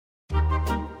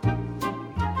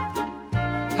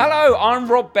Hello, I'm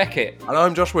Rob Beckett. And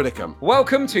I'm Josh Widdicombe.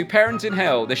 Welcome to Parent in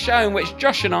Hell, the show in which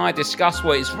Josh and I discuss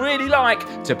what it's really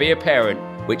like to be a parent,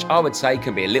 which I would say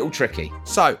can be a little tricky.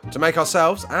 So, to make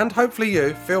ourselves, and hopefully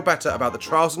you, feel better about the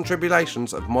trials and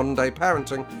tribulations of modern day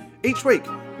parenting, each week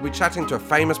we'll be chatting to a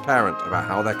famous parent about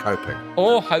how they're coping.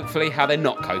 Or hopefully how they're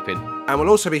not coping. And we'll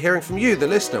also be hearing from you, the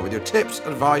listener, with your tips,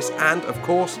 advice, and, of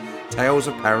course, tales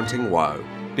of parenting woe.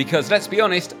 Because let's be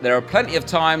honest, there are plenty of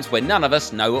times when none of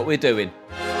us know what we're doing.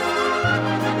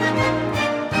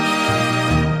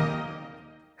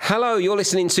 Hello, you're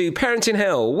listening to Parent in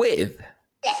Hell with...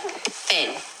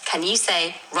 Finn, can you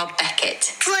say Rob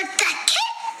Beckett? Rob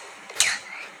Beckett.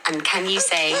 And can you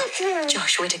say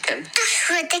Josh Widdicombe? Josh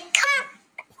Widdicombe.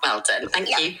 Well done, thank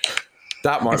you.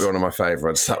 That might be one of my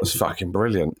favourites. That was fucking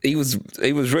brilliant. He was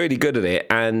really good at it,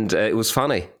 and it was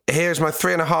funny. Here's my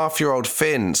 3.5-year-old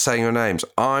Finn saying your names.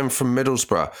 I'm from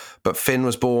Middlesbrough, but Finn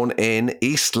was born in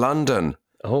East London.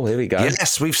 Oh, here we go.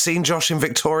 Yes, we've seen Josh in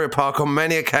Victoria Park on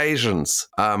many occasions.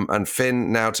 And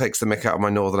Finn now takes the mick out of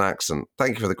my northern accent.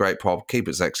 Thank you for the great pop. Keep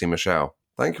it sexy, Michelle.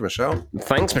 Thank you, Michelle.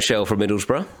 Thanks, Michelle from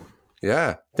Middlesbrough.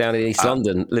 Yeah. Down in East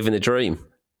London, living the dream.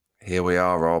 Here we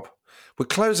are, Rob. We're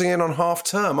closing in on half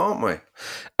term, aren't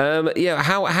we? Yeah,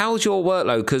 how's your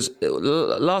workload? Because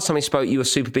last time we spoke, you were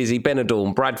super busy,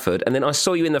 Benidorm, Bradford, and then I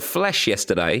saw you in the flesh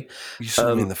yesterday. You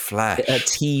saw me in the flesh. A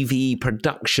TV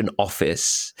production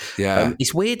office. Yeah.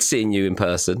 It's weird seeing you in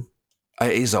person.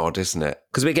 It is odd, isn't it?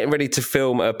 Because we're getting ready to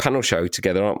film a panel show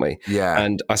together, aren't we? Yeah.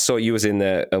 And I saw you was in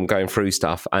there going through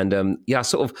stuff. And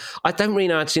I don't really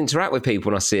know how to interact with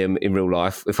people when I see them in real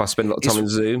life if I spend a lot of time in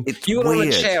Zoom. You were on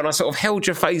a chair and I sort of held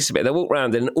your face a bit. They walked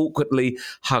around and awkwardly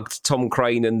hugged Tom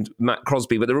Crane and Matt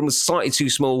Crosby, but the room was slightly too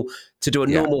small to do a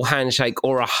normal handshake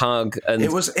or a hug. And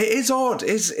it is odd,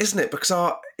 isn't it?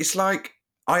 Because it's like...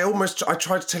 I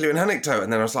tried to tell you an anecdote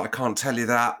and then I was like, I can't tell you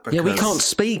that. Because... Yeah, we can't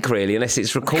speak really unless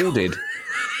it's recorded.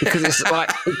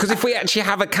 Because if we actually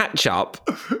have a catch up,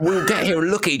 we'll get here and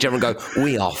look at each other and go,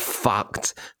 we are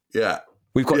fucked. Yeah.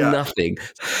 We've got nothing.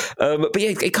 But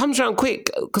yeah, it comes around quick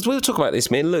because we were talking about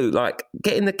this, me and Lou, like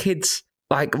getting the kids,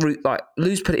 like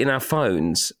Lou's put it in our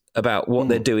phones about what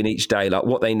they're doing each day, like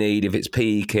what they need, if it's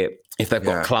PE kit, if they've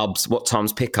got clubs, what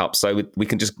times pick up, so we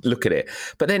can just look at it.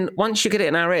 But then once you get it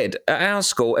in our head, at our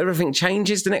school, everything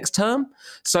changes the next term.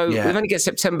 So we've only got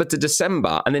September to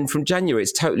December, and then from January,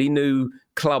 it's totally new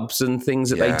clubs and things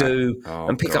that they do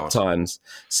and pick up times.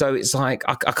 So it's like,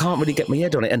 I can't really get my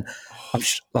head on it. And I'm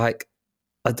like,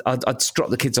 I'd drop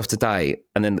the kids off today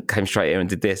and then came straight here and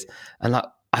did this. And like,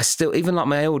 I still, even like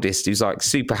my eldest, who's like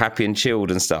super happy and chilled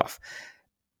and stuff,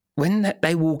 when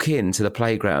they walk into the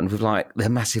playground with like their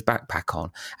massive backpack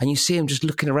on and you see them just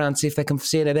looking around to see if they can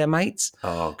see any of their mates.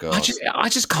 Oh, God. I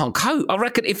just can't cope. I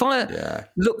reckon if I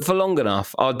looked for long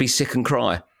enough, I'd be sick and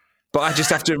cry. But I just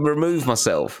have to remove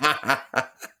myself.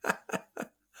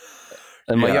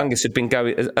 And my youngest had been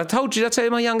going... Did I tell you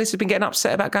my youngest had been getting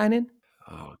upset about going in?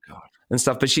 Oh, God. And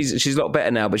stuff, but she's a lot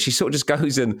better now. But she sort of just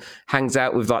goes and hangs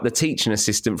out with like the teaching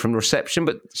assistant from reception.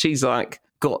 But she's like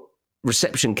got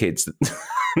reception kids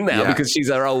now because she's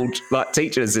her old like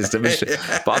teaching assistant.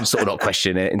 But I'm sort of not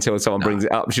questioning it until someone brings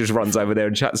it up. She just runs over there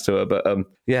and chats to her. But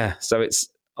so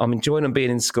I'm enjoying them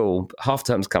being in school. Half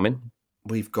term's coming.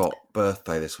 We've got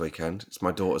birthday this weekend. It's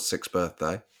my daughter's 6th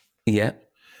birthday. Yeah.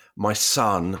 My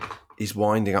son is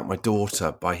winding up my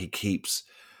daughter by he keeps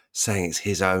saying it's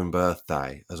his own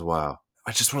birthday as well.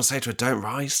 I just want to say to her, don't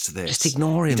rise to this. Just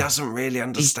ignore him. He doesn't really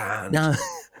understand. No.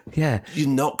 Yeah. You're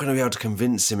not going to be able to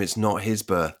convince him it's not his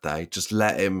birthday. Just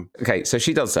let him. Okay, so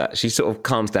she does that. She sort of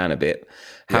calms down a bit.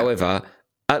 Yeah. However,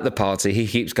 at the party, he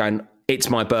keeps going,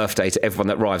 it's my birthday to everyone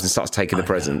that arrives and starts taking the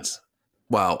presents.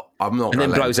 Well, I'm not going to let him.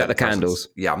 And then blows out the candles.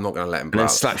 Yeah, I'm not going to let him blow out. And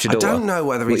then slaps your daughter. I don't know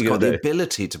whether he's got the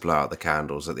ability to blow out the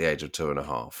candles at the age of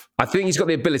 2.5. I think he's got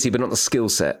the ability, but not the skill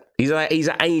set. He's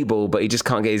able, but he just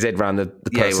can't get his head around the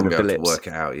person with the lips. To work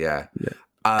it out, yeah.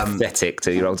 Pathetic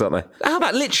 2-year-olds, aren't they? How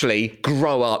about literally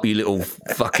grow up, you little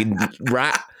fucking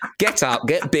rat? Get up,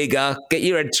 get bigger, get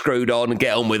your head screwed on and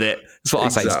get on with it. That's what I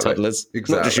say to toddlers.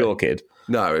 Exactly. Not just your kid.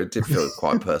 No, it did feel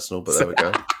quite personal, but there we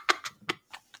go.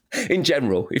 In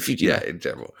general, if you in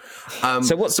general.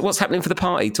 So what's happening for the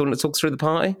party? Do you want to talk through the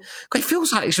party? It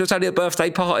feels like it was only a birthday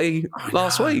party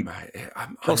last week.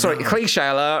 Mate. Cliche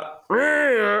alert.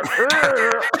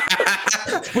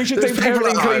 We should do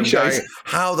parenting cliches.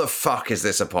 How the fuck is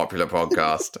this a popular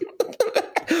podcast?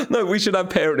 No, we should have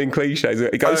parenting cliches.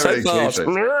 It goes so fast.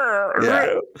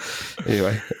 Yeah.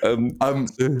 Anyway,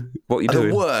 what are you doing?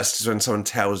 The worst is when someone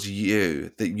tells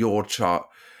you that your child...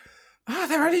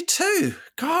 they're only 2.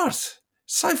 God,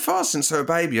 So far since they were a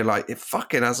baby, you're like, it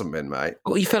fucking hasn't been, mate.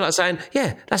 Well, you feel like saying,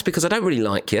 yeah, that's because I don't really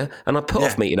like you and I put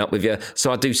off meeting up with you,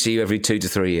 so I do see you every 2 to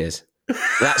 3 years.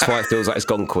 That's why it feels like it's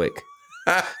gone quick.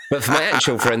 But for my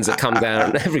actual friends that come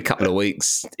down every couple of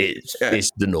weeks, it's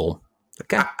the norm.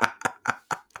 Okay.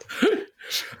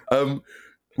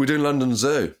 We're doing London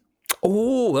Zoo.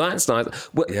 Oh, that's nice.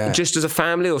 Well, just as a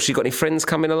family, or she got any friends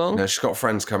coming along? No, she's got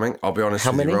friends coming. I'll be honest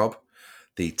with you, Rob.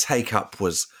 The take-up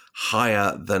was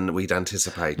higher than we'd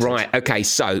anticipated. Right, okay,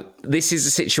 so this is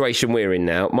the situation we're in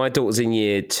now. My daughter's in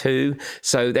year 2,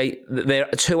 so they're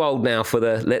too old now for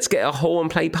the let's get a hall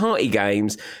and play party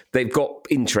games. They've got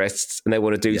interests and they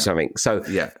want to do something. So,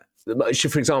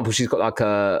 for example, she's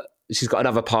got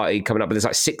another party coming up, but there's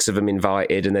like 6 of them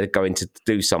invited and they're going to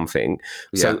do something.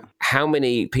 So how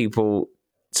many people,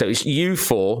 so it's you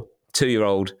 4,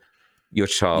 2-year-old, your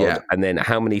child, and then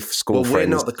how many school friends? Well, we're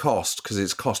not the cost because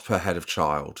it's cost per head of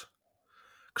child.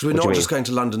 Because we're not just going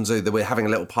to London Zoo, that we're having a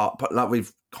little part, like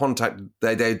we've contacted,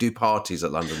 they do parties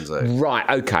at London Zoo. Right,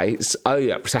 okay.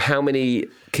 So how many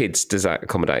kids does that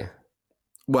accommodate?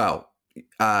 Well,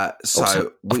 of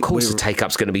course the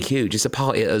take-up's going to be huge. It's a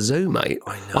party at a zoo, mate.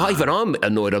 I know. Even I'm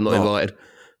annoyed I'm not invited.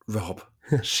 Rob,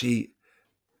 we've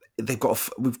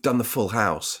done the full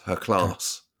house, her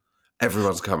class.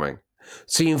 Everyone's coming.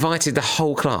 So you invited the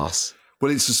whole class?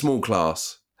 Well, it's a small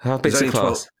class. How big's the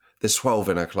class? There's 12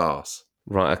 in her class.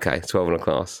 Right, okay, 12 in a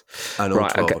class. And all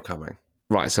 12 are coming.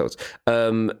 Right, so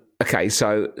okay,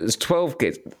 so there's 12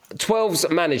 kids. 12's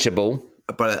manageable.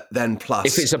 But then plus...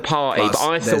 If it's a party, but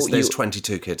I thought there's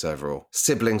 22 kids overall.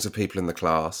 Siblings of people in the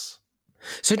class.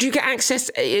 So do you get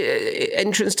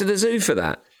entrance to the zoo for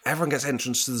that? Everyone gets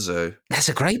entrance to the zoo. That's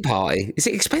a great party. Is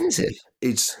it expensive?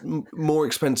 It's more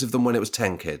expensive than when it was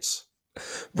 10 kids.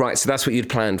 Right, so that's what you'd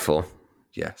planned for?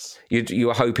 Yes. You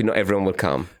were hoping not everyone would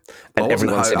come. And I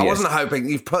I wasn't hoping.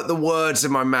 You've put the words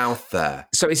in my mouth there.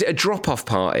 So is it a drop-off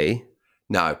party?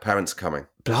 No, parents are coming.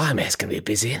 Blimey, it's going to be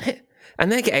busy, isn't it?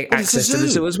 And they get access to the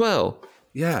zoo as well.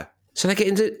 Yeah. So they get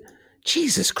into...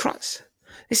 Jesus Christ.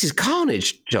 This is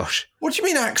carnage, Josh. What do you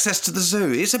mean access to the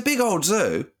zoo? It's a big old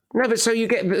zoo. No, but so you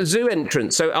get the zoo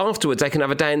entrance. So afterwards they can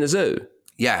have a day in the zoo.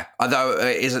 Yeah, although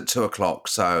it is at 2:00,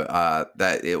 so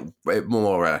it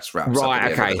more or less wraps up.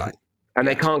 Right, okay. And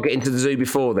they can't get into the zoo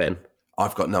before then?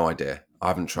 I've got no idea. I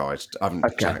haven't tried. I haven't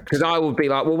checked. Because I would be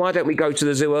like, well, why don't we go to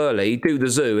the zoo early, do the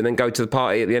zoo, and then go to the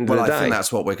party at the end of the day? Well, I think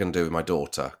that's what we're going to do with my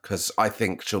daughter, because I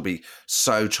think she'll be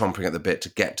so chomping at the bit to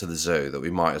get to the zoo that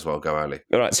we might as well go early.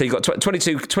 All right, so you've got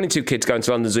 22 kids going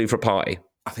to London Zoo for a party.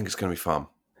 I think it's going to be fun.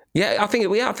 Yeah, I think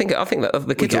that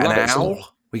the kids will love it.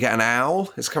 We get an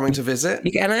owl. It's coming to visit.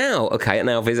 You get an owl. Okay, an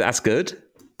owl visit. That's good.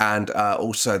 And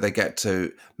also they get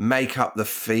to make up the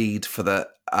feed for the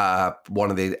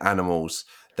one of the animals.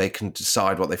 They can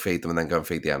decide what they feed them and then go and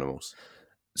feed the animals.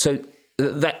 So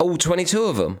that all 22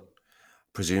 of them?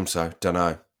 Presume so. Don't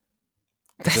know.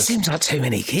 That seems like too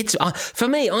many kids. For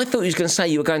me, I thought you was going to say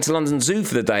you were going to London Zoo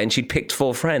for the day and she'd picked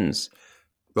 4 friends.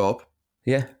 Rob?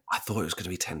 Yeah? I thought it was going to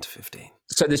be 10 to 15.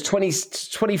 So there's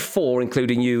 24,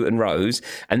 including you and Rose,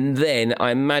 and then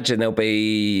I imagine there'll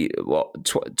be,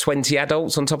 20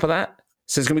 adults on top of that?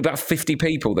 So there's going to be about 50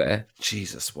 people there.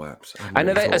 Jesus wept.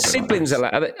 And are siblings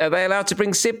allowed? Are they allowed to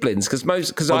bring siblings? Because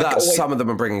some of them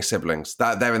are bringing siblings.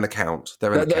 They're in the count.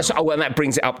 And that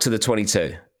brings it up to the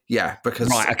 22. Yeah, because...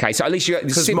 Right, okay, so at least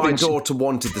because my daughter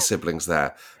wanted the siblings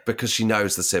there because she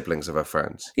knows the siblings of her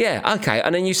friends. Yeah, okay,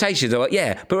 and then you say to her,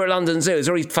 yeah, but we're at London Zoo, there's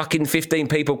already fucking 15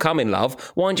 people coming,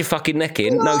 love. Wind your fucking neck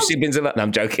in, no siblings allowed. No,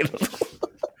 I'm joking.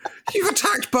 You've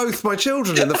attacked both my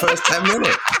children in the first 10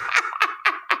 minutes.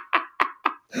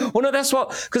 Well, no, that's what...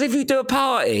 Because if you do a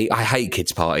party... I hate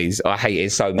kids' parties. I hate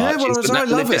it so much. Yeah, well, I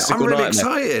love it. I'm really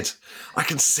excited. I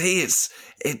can see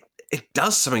it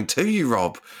does something to you,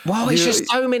 Rob. Well, it's just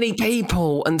so many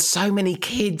people and so many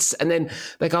kids. And then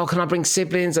they go, can I bring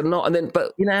siblings or not? And then,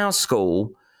 but in our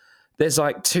school, there's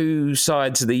like 2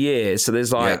 sides of the year. So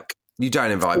there's like... Yeah. You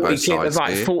don't invite both sides, there's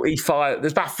like 45.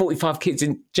 There's about 45 kids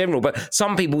in general, but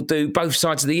some people do both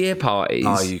sides of the year parties.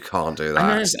 Oh, you can't do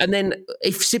that. And then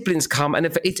if siblings come, and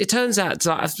if it turns out it's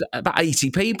like about 80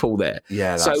 people there.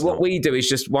 Yeah. So what we do is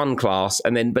just one class,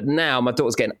 and then. But now my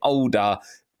daughter's getting older.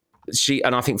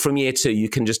 And I think from year 2 you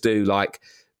can just do like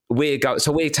we're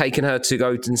taking her to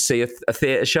go and see a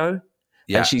theatre show.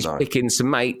 Yeah, and she's picking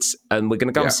some mates, and we're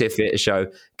going to go and see a theatre show,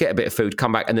 get a bit of food,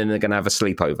 come back, and then they're going to have a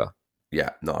sleepover.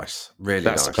 Yeah, nice. Really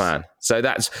that's nice. The plan. So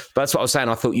that's what I was saying.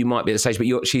 I thought you might be at the stage,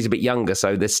 but she's a bit younger,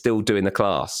 so they're still doing the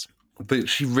class. But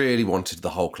she really wanted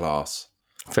the whole class.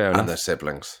 Fair enough. And their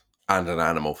siblings. And an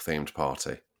animal-themed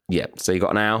party. Yeah, so you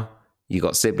got an owl, you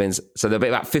got siblings. So there'll be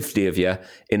about 50 of you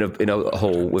in a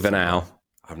hall with an owl.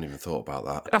 haven't even thought about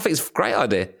that. I think it's a great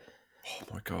idea. Oh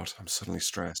my God, I'm suddenly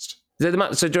stressed. So do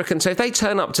you reckon, so if they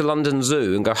turn up to London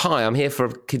Zoo and go, hi, I'm here for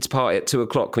a kids' party at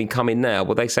 2:00, can we come in now?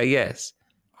 Will they say yes?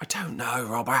 I don't know,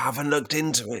 Rob. I haven't looked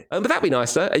into it. But that'd be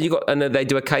nice, though. And then they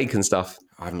do a cake and stuff.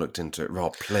 I haven't looked into it,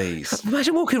 Rob, please.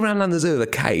 Imagine walking around London Zoo with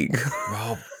a cake.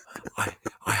 Rob,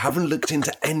 I haven't looked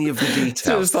into any of the details.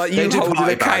 So it's like you holding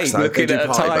a cake, looking at a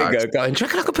tiger, going, do you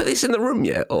reckon I could put this in the room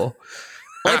yet? Or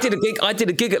I did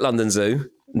a gig at London Zoo,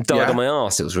 died on my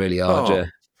arse. It was really hard, yeah.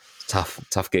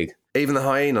 Tough gig. Even the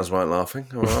hyenas weren't laughing,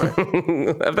 all right?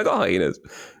 Have they got hyenas?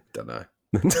 Don't know.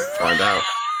 Find out.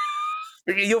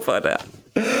 You'll find out.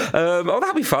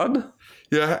 That'd be fun.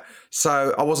 Yeah.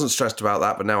 So I wasn't stressed about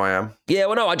that, but now I am. Yeah,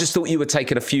 well, no, I just thought you were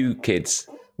taking a few kids,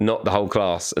 not the whole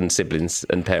class and siblings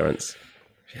and parents.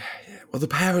 Yeah. Well, the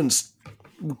parents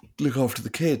look after the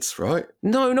kids, right?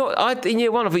 No, in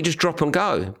year one, if we just drop and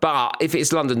go. But if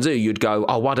it's London Zoo, you'd go,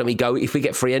 oh, why don't we go? If we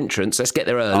get free entrance, let's get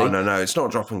there early. Oh, no, it's not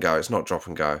drop and go. It's not drop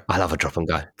and go. I love a drop and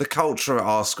go. The culture at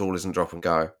our school isn't drop and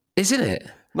go. Isn't it?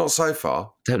 Not so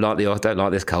far. Don't like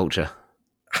this culture.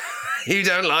 You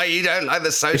don't like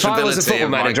the sociability. If I was a football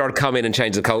manager, I'd come in and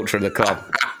change the culture of the club.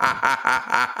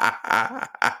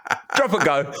 Drop and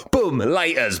go, boom,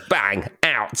 laters, bang,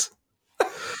 out.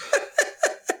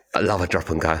 I love a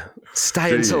drop and go.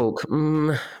 Stay and talk.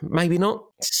 Maybe not.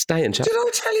 Stay and chat. Did I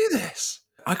tell you this?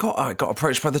 I got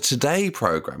approached by the Today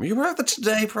programme. You remember the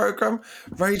Today programme?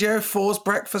 Radio 4's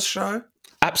breakfast show?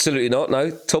 Absolutely not, no.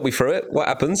 Talk me through it. What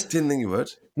happens? Didn't think you would.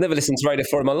 Never listened to Radio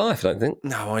 4 in my life, I don't think.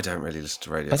 No, I don't really listen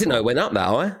to Radio 4. I didn't know it went up that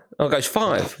high. Oh, it goes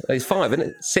 5. It's 5, isn't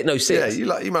it? 6.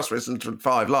 Yeah, you must listen to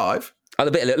 5 Live. A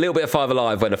little bit of 5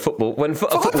 Alive when a football team.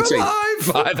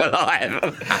 5 Alive.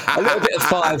 A little bit of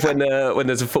 5 when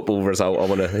there's a football result I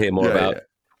want to hear more about.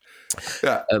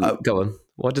 Yeah. Go on.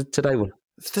 What did Today one?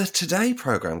 The Today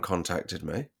programme contacted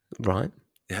me. Right.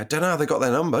 Yeah, I don't know how they got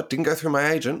their number. Didn't go through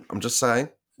my agent. I'm just saying.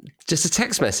 Just a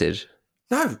text message?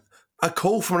 No. A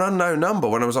call from an unknown number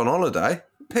when I was on holiday.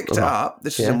 Picked it up.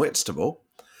 This was in Whitstable.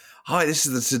 Hi, this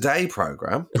is the Today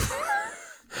programme.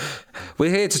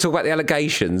 We're here to talk about the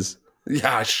allegations.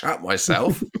 Yeah, I shut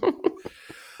myself.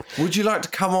 Would you like to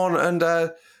come on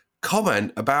and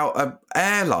comment about an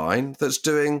airline that's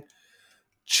doing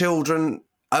children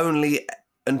only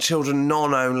and children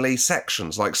non-only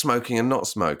sections, like smoking and not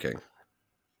smoking?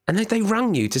 And they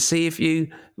rang you to see if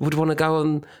you would want to go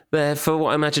on there for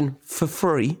what I imagine for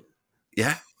free.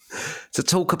 Yeah. To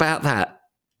talk about that.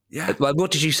 Yeah.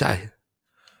 What did you say?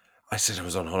 I said I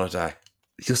was on holiday.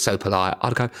 You're so polite.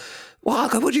 I'd go,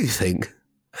 what do you think?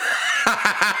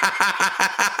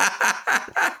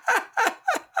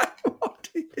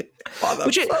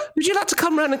 Would you like to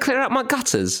come round and clear out my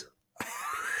gutters?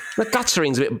 The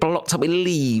guttering's a bit blocked up with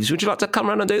leaves. Would you like to come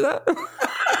round and do that?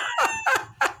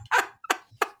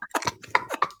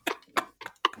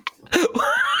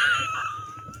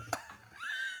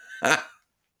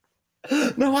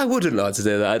 No, I wouldn't like to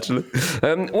do that, actually.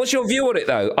 What's your view on it,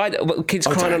 though? Kids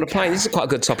crying on a plane. This is quite a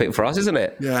good topic for us, isn't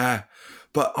it? Yeah.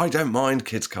 But I don't mind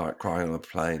kids crying on a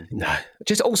plane. No.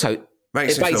 Just also...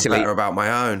 Makes me feel better about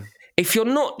my own. If you're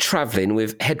not travelling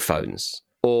with headphones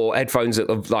or headphones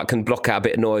that can block out a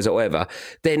bit of noise or whatever,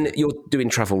 then you're doing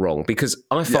travel wrong, because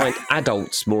I find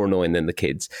adults more annoying than the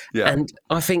kids. Yeah. And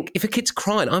I think if a kid's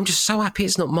crying, I'm just so happy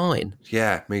it's not mine.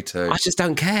 Yeah, me too. I just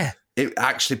don't care. It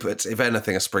actually puts, if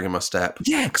anything, a spring in my step.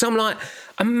 Yeah, because I'm like,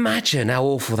 imagine how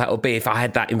awful that would be if I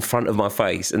had that in front of my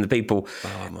face and the people...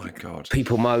 Oh, my God.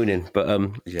 People moaning, but...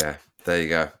 Yeah, there you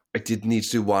go. I did need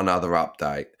to do one other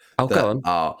update. Oh, go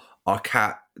on. Our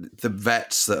cat, the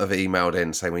vets that have emailed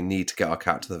in saying we need to get our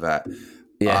cat to the vet.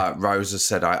 Yeah. Rose has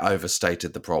said I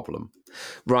overstated the problem.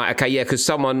 Right, okay, yeah, because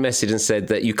someone messaged and said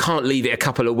that you can't leave it a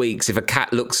couple of weeks if a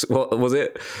cat looks... What was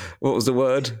it? What was the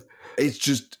word? It's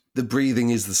just... The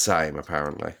breathing is the same,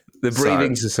 apparently. The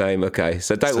breathing's the same, okay.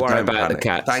 So don't worry about the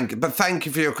cat. Thank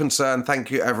you for your concern. Thank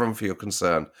you, everyone, for your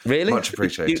concern. Really? Much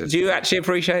appreciated. Do you actually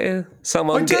appreciate it?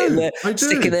 Someone getting there,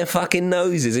 sticking their fucking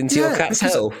noses into your cat's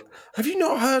health. Have you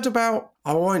not heard about...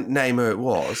 I won't name who it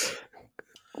was.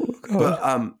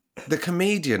 But the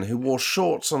comedian who wore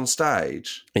shorts on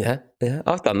stage. Yeah.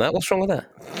 I've done that. What's wrong with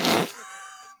that?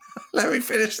 Let me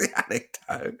finish the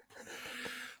anecdote.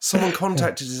 Someone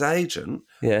contacted his agent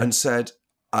and said,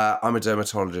 I'm a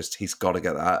dermatologist. He's got to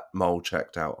get that mole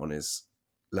checked out on his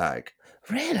leg.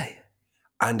 Really?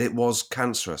 And it was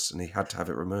cancerous and he had to have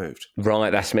it removed. Right,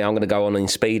 that's me. I'm going to go on in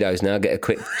Speedos now, get a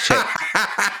quick check.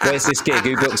 Where's this gig?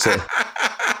 Who books it?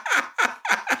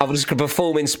 I'm just going to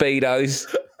perform in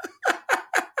Speedos.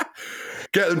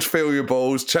 Get them to feel your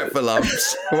balls, check for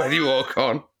lumps when you walk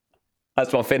on.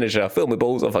 That's my finisher. Feel my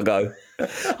balls off I go.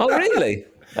 Oh, really?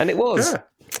 And it was. Yeah.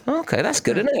 Okay, that's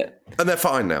good, isn't it? And they're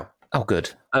fine now. Oh,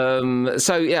 good.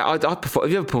 So, yeah, I perform.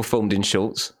 Have you ever performed in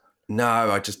shorts? No,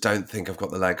 I just don't think I've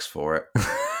got the legs for it.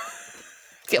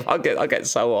 Yeah, I get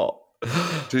so hot.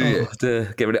 Do you?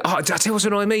 Get rid of. I tell you what's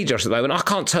annoying me, Josh, at the moment. I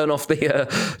can't turn off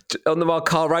my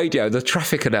car radio, the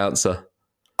traffic announcer.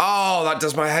 Oh, that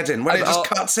does my head in. When it just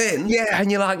cuts in. Yeah, and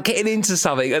you're like getting into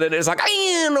something, and then it's like,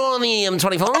 on the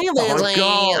M25. Oh, my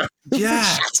God. Yeah.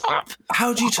 Shut up.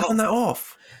 How do you turn that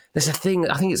off? There's a thing,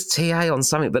 I think it's TA on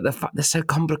something, but they're so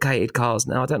complicated, cars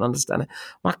now. I don't understand it.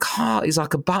 My car is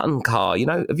like a button car, you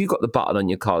know? Have you got the button on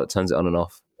your car that turns it on and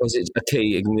off? Or is it a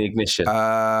key in the ignition?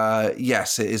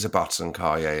 Yes, it is a button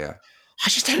car, yeah. I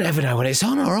just don't ever know when it's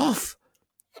on or off.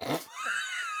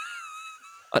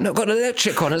 I've not got an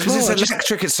electric on as well. Because it's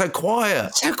electric, it's so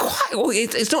quiet. So quiet. Well,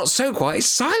 it's not so quiet, it's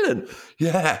silent.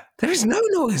 Yeah. There is no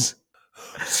noise.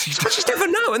 I just never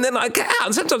know. And then I get out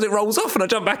and sometimes it rolls off and I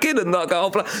jump back in and I go,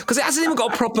 because it hasn't even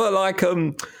got a proper, like,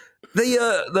 the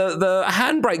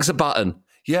handbrake's a button.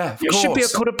 Yeah, of it course. should be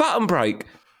called a button brake.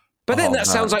 But then that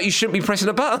sounds like you shouldn't be pressing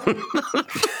a button.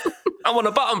 I want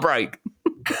a button brake.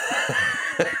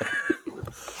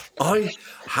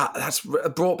 That's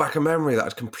brought back a memory that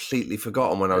I'd completely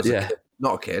forgotten when I was a kid.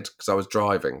 Not a kid, because I was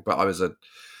driving, but I was a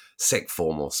sixth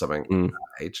form or something at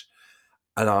that age.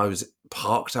 And I was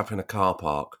parked up in a car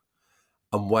park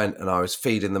and went and I was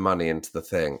feeding the money into the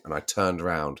thing and I turned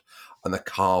around and the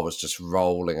car was just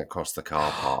rolling across the car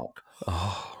park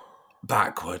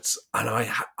backwards. And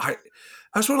that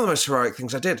was one of the most heroic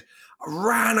things I did. I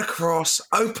ran across,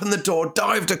 opened the door,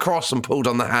 dived across and pulled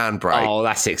on the handbrake. Oh,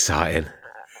 that's exciting.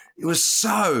 It was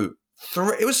so...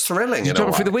 it was thrilling. Did you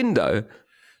jump through the window?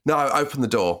 No, I opened the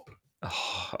door.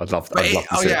 Oh, I'd love to see it.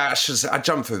 I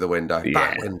jumped through the window,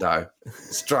 back window,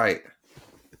 straight.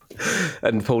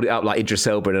 And pulled it up like Idris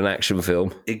Elba in an action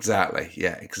film. Exactly,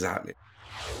 yeah, exactly.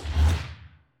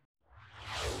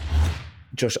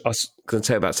 Josh, I was going to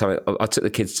tell you about something. I took the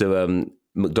kids to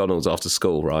McDonald's after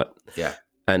school, right? Yeah.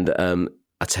 And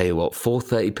I tell you what,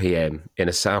 4:30 p.m. in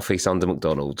a Southeast London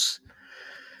McDonald's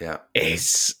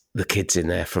is... the kids in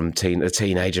there the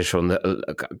teenagers from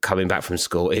coming back from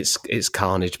school. It's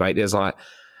carnage, mate.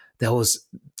 There was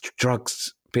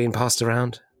drugs being passed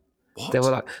around. What? They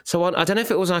were like, so I don't know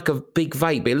if it was like a big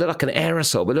vape, but it looked like an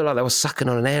aerosol. But it looked like they were sucking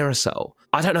on an aerosol.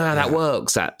 I don't know how that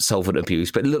works, that solvent abuse,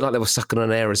 but it looked like they were sucking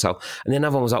on an aerosol. And then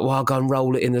another one was like, well, I'll go and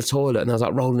roll it in the toilet. And I was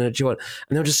like, rolling in a joint.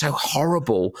 And they were just so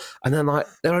horrible. And then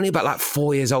they're only about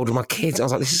 4 years older than my kids. I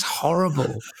was like, this is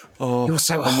horrible. Oh, you're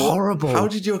so horrible. How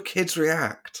did your kids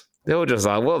react? They were just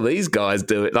like, well, these guys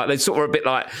do it. Like, they sort of were a bit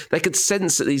like, they could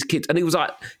sense that these kids, and it was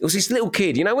this little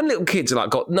kid, you know, when little kids are like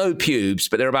got no pubes,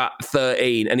 but they're about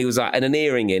 13, and he was like, and an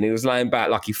earring in, he was laying back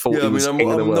like he thought he was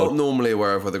king of the world. I'm not normally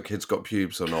aware of whether kids got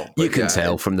pubes or not. You can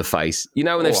tell from the face. You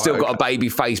know, when they've still got a baby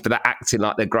face, but they're acting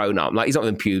like they're grown up. Like, he's not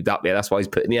even pubed up yet. That's why he's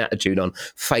putting the attitude on.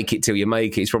 Fake it till you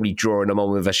make it. He's probably drawing them on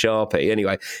with a Sharpie.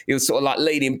 Anyway, he was sort of like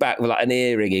leaning back with like an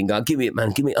earring in, going, give me it, man,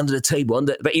 give me it under the table.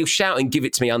 But he was shouting, give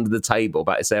it to me under the table,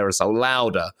 but it's aerosol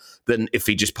louder than if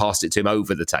he just passed it to him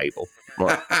over the table.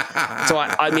 Right. So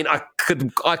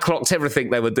I clocked everything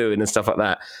they were doing and stuff like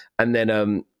that. And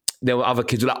then there were other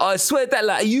kids who were like, I swear that,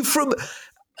 like, are you from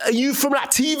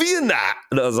that TV and that?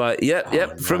 And I was like, yep,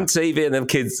 from TV. And them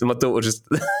kids, and my daughter just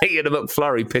eating a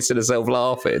McFlurry, pissing herself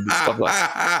laughing and stuff like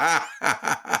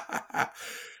that.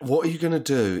 What are you going to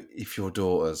do if your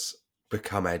daughters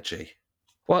become edgy?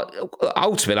 Well,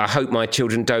 ultimately, I hope my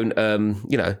children don't,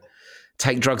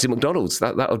 take drugs in McDonald's.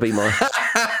 That would be my...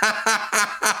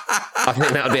 I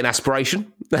think that would be an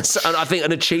aspiration. That's, I think,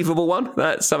 an achievable one.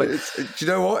 That's something. Do you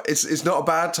know what? It's not a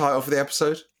bad title for the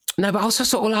episode. No, but also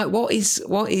sort of like, why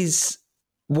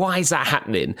is that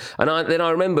happening? And then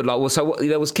I remembered, like, well, so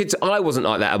there was kids. I wasn't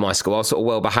like that at my school. I was sort of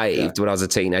well behaved when I was a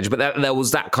teenager, but there was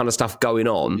that kind of stuff going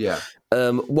on. Yeah.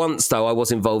 Once though, I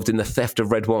was involved in the theft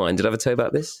of red wine. Did I ever tell you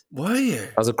about this? Were you?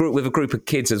 I was with a group of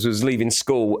kids as I was leaving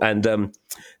school, and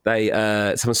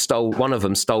one of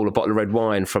them stole a bottle of red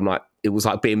wine from, like, it was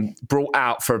like being brought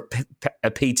out for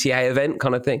a PTA event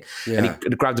kind of thing. Yeah. And he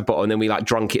grabbed a bottle, and then we like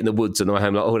drunk it in the woods on the way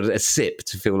home, like a sip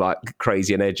to feel like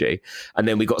crazy and edgy. And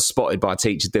then we got spotted by a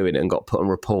teacher doing it and got put on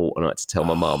report, and I had to tell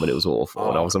my mum, and it was awful.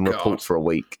 And I was on report for a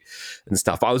week and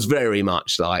stuff. I was very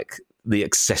much like the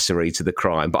accessory to the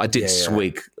crime, but I did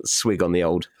swig on the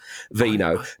old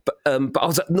vino. But I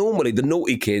was like, normally the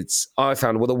naughty kids I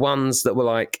found were the ones that were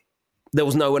like, there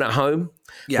was no one at home,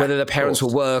 whether their parents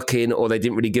were working or they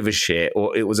didn't really give a shit,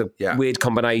 or it was a weird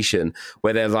combination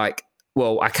where they're like,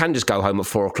 well, I can just go home at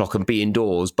 4:00 and be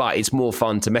indoors, but it's more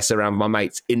fun to mess around with my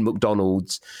mates in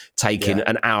McDonald's, taking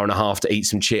an hour and a half to eat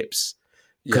some chips,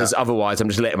 because otherwise I'm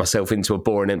just letting myself into a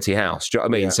boring, empty house. Do you know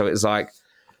what I mean? Yeah. So it's like,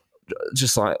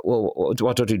 just like, well, what do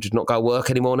I do? Just not go to work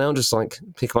anymore now? Just like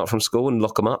pick them up from school and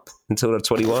lock them up until they're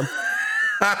 21?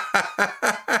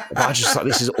 I just like,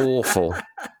 this is awful.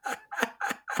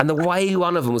 And the way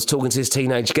one of them was talking to this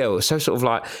teenage girl was so sort of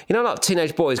like, you know, like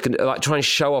teenage boys can like try and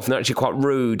show off and they're actually quite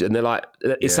rude and they're like,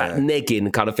 it's that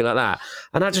negging kind of thing like that.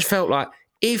 And I just felt like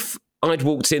if I'd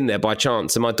walked in there by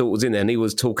chance and my daughter was in there and he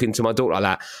was talking to my daughter like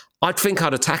that, I'd think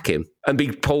I'd attack him and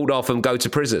be pulled off and go to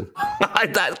prison.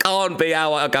 That can't be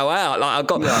how I go out. Like I've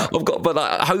got, but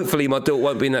like, hopefully my daughter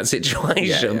won't be in that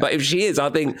situation. But if she is, I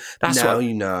think that's now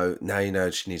you know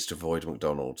she needs to avoid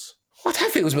McDonald's. I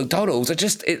don't think it was McDonald's.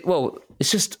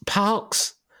 It's just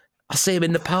parks. I see him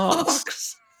in the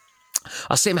parks.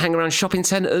 I see him hang around shopping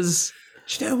centres.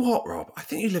 Do you know what, Rob? I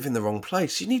think you live in the wrong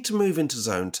place. You need to move into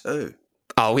zone 2.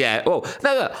 Oh, yeah. Well,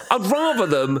 no, I'd rather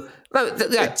them...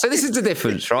 so this is the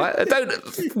difference, right?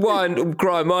 Don't whine and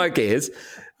grind my gears.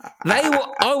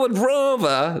 I would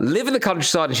rather live in the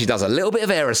countryside and she does a little bit of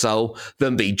aerosol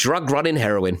than be drug running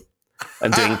heroin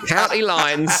and doing county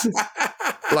lines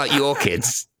like your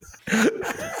kids.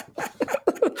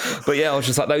 But yeah, I was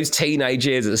just like, those teenage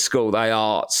years at school, they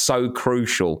are so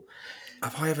crucial.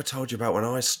 Have I ever told you about when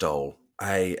I stole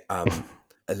a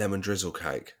lemon drizzle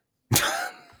cake?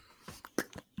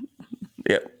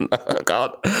 Yeah,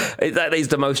 God, that is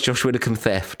the most Josh Widdicombe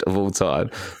theft of all time.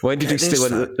 When did you steal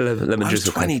a lemon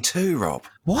drizzle cake? 22, Rob.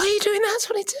 Why are you doing that at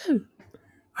 22?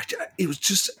 It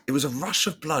was a rush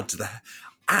of blood to the,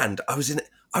 and I was in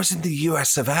the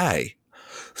US of A.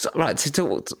 So, right, so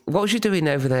what was you doing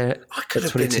over there? I could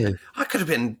have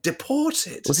been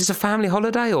deported. Was this a family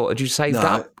holiday or had you saved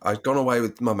up? I'd gone away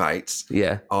with my mates.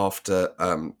 Yeah. After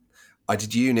I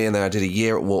did uni and then I did a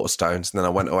year at Waterstones and then I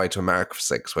went away to America for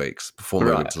 6 weeks before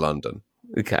moving to London.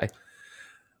 Okay.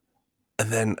 And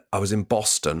then I was in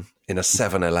Boston in a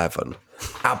 7-Eleven,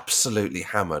 absolutely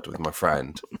hammered with my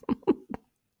friend.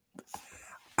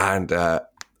 And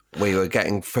we were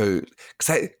getting food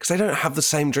because they don't have the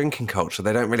same drinking culture.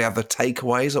 They don't really have the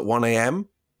takeaways at 1 a.m.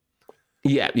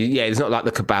 Yeah. It's not like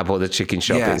the kebab or the chicken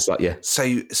shop. Yeah. It's like,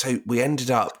 So we ended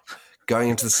up going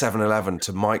into the 7-Eleven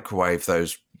to microwave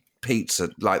those pizza,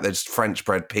 like those French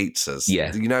bread pizzas.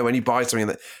 Yeah. You know, when you buy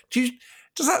something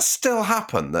does that still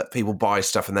happen that people buy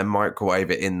stuff and then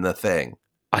microwave it in the thing?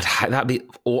 That'd be,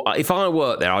 or if I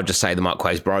worked there, I'd just say the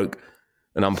microwave's broke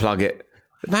and unplug it.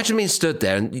 Imagine being stood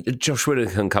there and Josh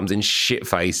Widdicombe comes in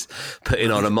shit-face,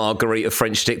 putting on a margarita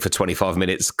French stick for 25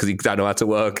 minutes because he don't know how to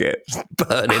work it,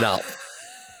 burning up.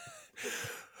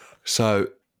 So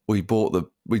we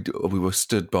were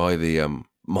stood by the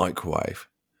microwave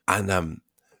and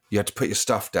you had to put your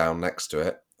stuff down next to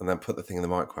it and then put the thing in the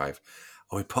microwave.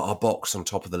 And we put our box on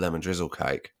top of the lemon drizzle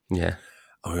cake. Yeah.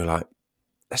 And we were like,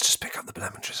 let's just pick up the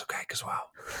lemon drizzle cake as well.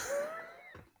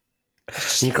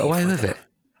 You got away with it?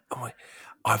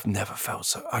 I've never felt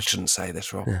so... I shouldn't say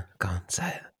this, Rob. Yeah, go on, say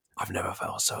it. I've never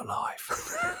felt so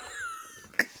alive.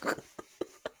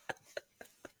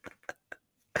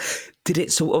 Did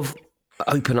it sort of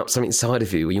open up something inside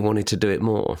of you where you wanted to do it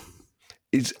more?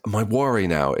 My worry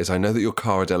now is I know that your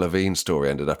Cara Delevingne story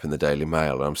ended up in the Daily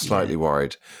Mail, and I'm slightly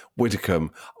worried.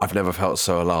 Widdicombe, I've never felt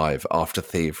so alive after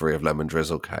thievery of lemon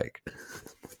drizzle cake.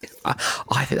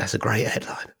 I think that's a great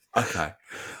headline. Okay.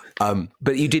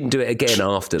 But you didn't do it again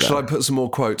after that. Shall I put some more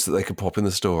quotes that they could pop in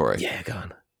the story? Yeah, go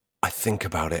on. I think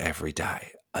about it every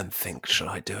day and think, should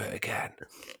I do it again?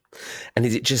 And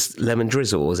is it just lemon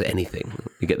drizzle or is it anything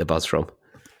you get the buzz from?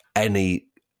 Any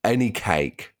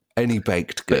cake, any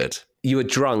baked good. You were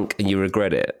drunk and you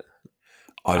regret it.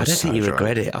 I don't think you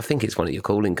regret it. I think it's one of your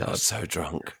calling cards. I was so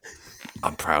drunk.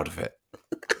 I'm proud of it.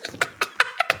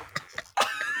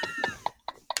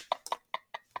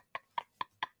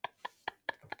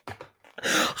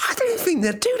 I don't think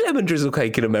they do lemon drizzle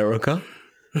cake in America.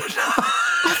 I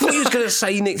thought you was going to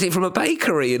say you nicked it from a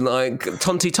bakery in like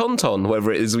Tonti Tonton,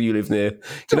 wherever it is where you live near.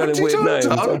 You know the weird names?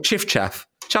 Oh, Chiff Chaff.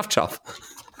 Chuff Chuff.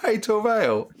 Hey to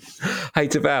Vale. Hey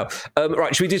to Val.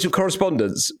 Right, should we do some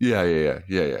correspondence? Yeah.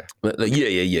 Yeah.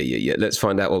 Let's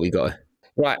find out what we got.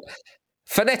 Right.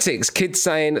 Phonetics, kids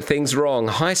saying things wrong.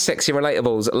 Hi, sexy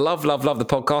relatables. Love the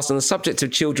podcast. On the subject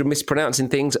of children mispronouncing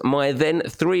things, my then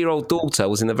 3-year-old daughter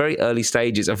was in the very early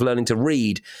stages of learning to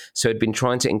read, so I'd been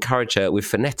trying to encourage her with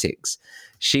phonetics.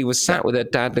 She was sat with her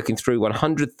dad looking through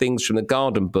 100 things from the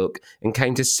garden book and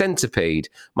came to centipede.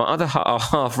 My other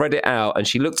half read it out and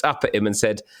she looked up at him and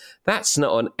said, "That's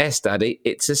not an S, Daddy,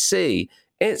 it's a C.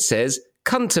 It says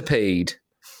cuntipede."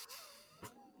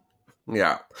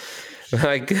 Yeah.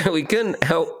 We couldn't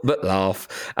help but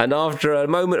laugh, and after a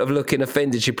moment of looking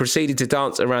offended, she proceeded to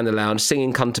dance around the lounge,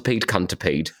 singing "Cuntipede,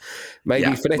 Cuntipede."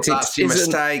 Maybe phonetics that's your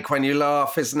isn't. mistake when you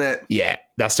laugh, isn't it? Yeah,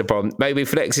 that's the problem. Maybe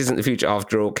phonetics isn't the future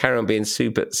after all. Carry on being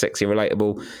super sexy and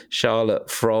relatable. Charlotte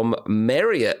from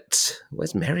Marriott.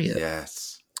 Where's Marriott?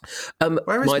 Yes.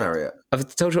 Where is Marriott?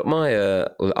 I've told you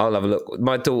what I'll have a look.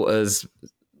 My daughter's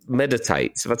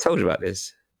meditates. Have I told you about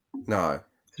this? No.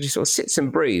 She sort of sits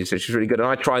and breathes, which is really good. And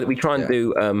we try and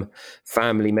do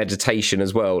family meditation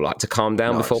as well, like to calm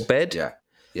down before bed.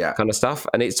 Yeah. Kind of stuff.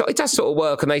 And it does sort of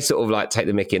work, and they sort of like take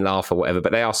the mickey and laugh or whatever,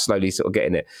 but they are slowly sort of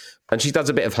getting it. And she does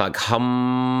a bit of like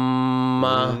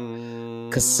humma,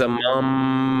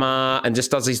 kasamama, and just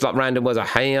does these like random words like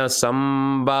heya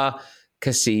samba,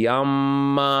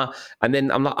 kasiyama. And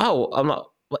then I'm like,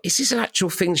 well, is this an actual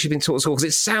thing she's been taught at school? Because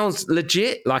it sounds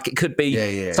legit, like it could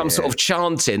be some sort of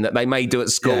chanting that they may do at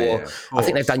school. I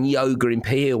think they've done yoga in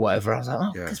PE or whatever. I was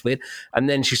like, that's weird. And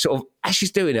then she sort of, as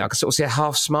she's doing it, I can sort of see a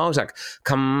half smile. It's like,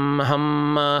 come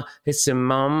humma, it's a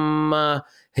mama,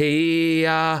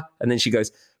 here. And then she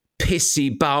goes,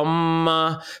 pissy bum,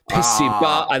 pissy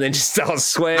butt, and then just starts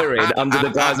swearing under the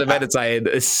guise of meditating.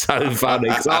 It's so funny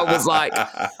because I was like,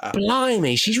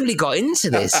 blimey, she's really got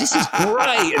into this. This is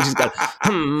great. And she's going,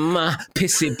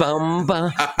 pissy bum,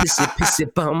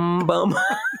 pissy bum bum.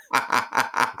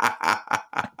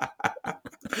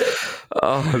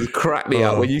 Oh, it cracked me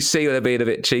up when you see they're being a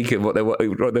bit cheeky and what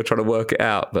they're trying to work it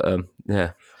out. But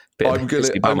yeah. I'm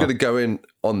gonna go in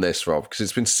on this, Rob, because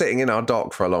it's been sitting in our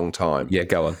doc for a long time. Yeah,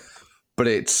 go on. But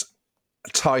it's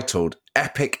titled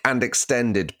Epic and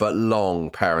Extended But Long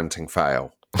Parenting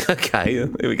Fail. Okay, here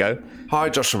we go. Hi,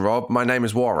 Josh and Rob. My name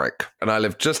is Warwick, and I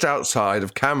live just outside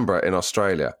of Canberra in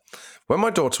Australia. When my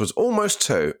daughter was almost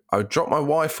 2, I would drop my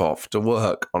wife off to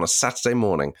work on a Saturday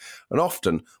morning and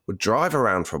often would drive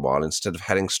around for a while instead of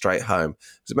heading straight home,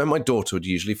 as it meant my daughter would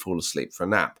usually fall asleep for a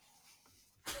nap.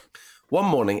 One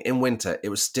morning in winter, it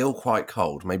was still quite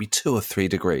cold, maybe 2 or 3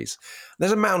 degrees.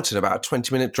 There's a mountain about a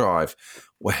 20-minute drive,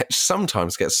 which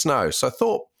sometimes gets snow. So I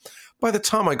thought by the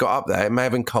time I got up there, it may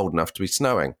have been cold enough to be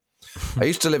snowing. I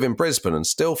used to live in Brisbane and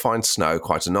still find snow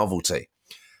quite a novelty.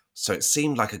 So it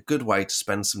seemed like a good way to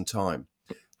spend some time.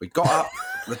 We got up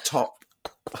the top.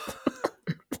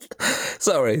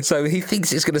 Sorry, so he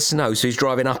thinks it's going to snow, so he's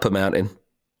driving up a mountain.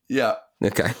 Yeah.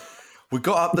 Okay. We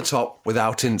got up the top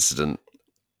without incident.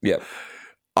 Yep.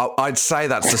 I'd say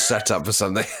that's the setup for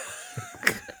something.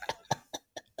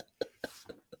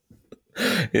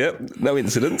 Yep, no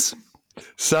incidents.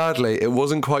 Sadly, it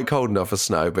wasn't quite cold enough for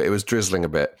snow, but it was drizzling a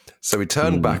bit. So we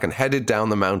turned back and headed down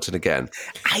the mountain again.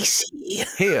 I see.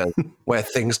 Here, where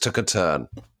things took a turn.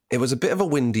 It was a bit of a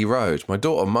windy road. My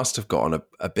daughter must have gotten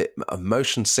a bit of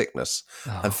motion sickness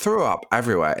and threw up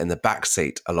everywhere in the back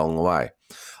seat along the way.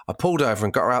 I pulled over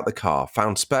and got her out the car,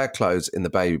 found spare clothes in the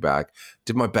baby bag,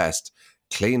 did my best,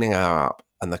 cleaning her up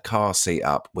and the car seat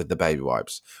up with the baby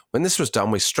wipes. When this was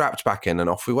done, we strapped back in and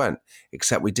off we went,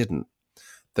 except we didn't.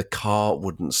 The car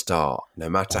wouldn't start, no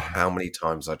matter how many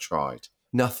times I tried.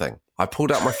 Nothing. I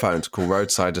pulled out my phone to call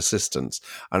roadside assistance,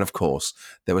 and of course,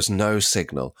 there was no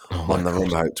signal on the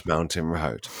remote mountain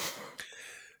road.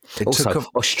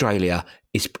 Australia,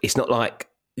 it's not like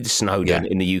Snowdon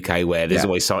in the UK where there's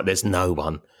always there's no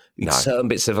one. In certain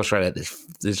bits of Australia,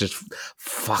 there's just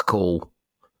fuck all.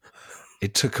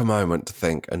 It took a moment to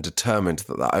think and determined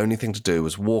that the only thing to do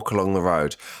was walk along the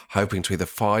road, hoping to either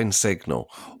find signal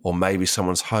or maybe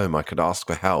someone's home I could ask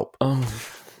for help.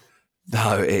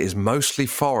 Though it is mostly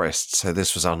forest, so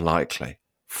this was unlikely.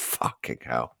 Fucking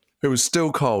hell. It was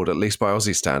still cold, at least by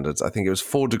Aussie standards. I think it was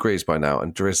 4 degrees by now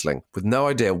and drizzling. With no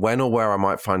idea when or where I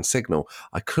might find signal,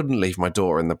 I couldn't leave my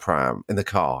daughter in the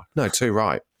car. No, too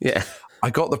right. Yeah. I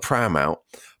got the pram out,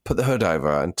 put the hood over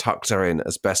and tucked her in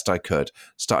as best I could,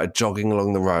 started jogging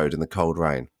along the road in the cold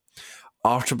rain.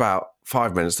 After about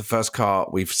 5 minutes, the first car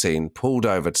we've seen pulled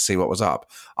over to see what was up.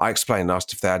 I explained and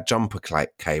asked if they had jump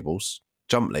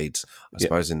leads, I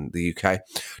suppose in the UK,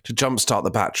 to jumpstart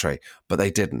the battery, but they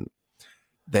didn't.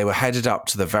 They were headed up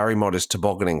to the very modest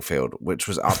tobogganing field, which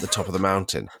was up the top of the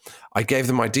mountain. I gave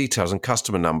them my details and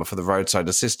customer number for the roadside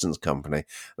assistance company.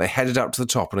 They headed up to the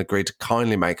top and agreed to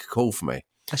kindly make a call for me.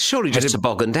 That's surely just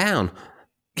toboggan down.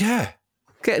 Yeah.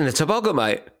 Get in the toboggan,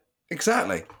 mate.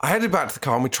 Exactly. I headed back to the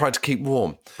car and we tried to keep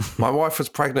warm. My wife was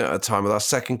pregnant at the time with our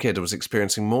second kid and was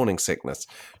experiencing morning sickness.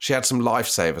 She had some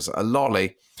lifesavers, a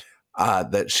lolly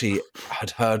that she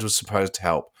had heard was supposed to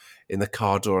help, in the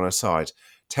car door on her side.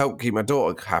 To help keep my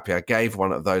daughter happy, I gave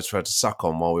one of those for her to suck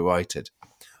on while we waited.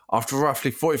 After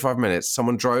roughly 45 minutes,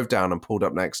 someone drove down and pulled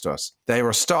up next to us. They were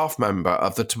a staff member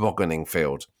of the tobogganing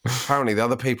field. Apparently, the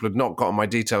other people had not gotten my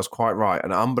details quite right,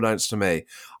 and unbeknownst to me,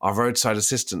 our roadside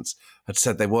assistants had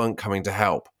said they weren't coming to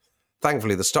help.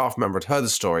 Thankfully, the staff member had heard the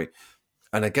story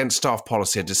and, against staff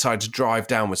policy, had decided to drive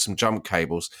down with some jump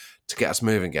cables to get us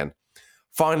moving again.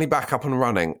 Finally back up and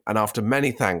running, and after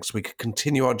many thanks, we could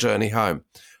continue our journey home.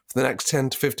 For the next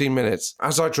 10 to 15 minutes,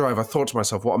 as I drove, I thought to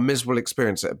myself what a miserable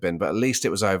experience it had been, but at least it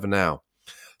was over now.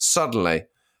 Suddenly,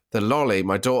 the lolly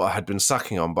my daughter had been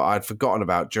sucking on, but I had forgotten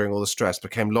about during all the stress,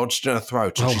 became lodged in her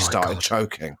throat and she started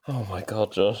choking. Oh my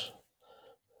God, Josh.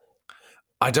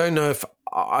 I don't know if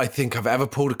I think I've ever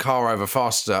pulled a car over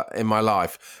faster in my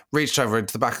life. Reached over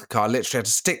into the back of the car, literally had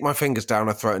to stick my fingers down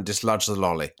her throat and dislodge the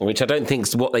lolly. Which I don't think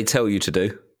is what they tell you to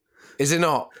do. Is it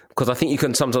not? Because I think you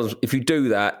can sometimes, if you do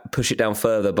that, push it down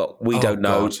further, but we don't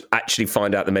know. God. Actually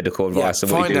find out the medical advice. Yeah,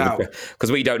 find out.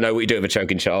 Because we don't know what you do with a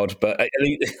choking child, but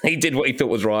he did what he thought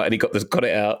was right and he got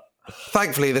it out.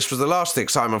 Thankfully, this was the last of the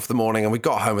excitement for the morning and we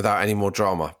got home without any more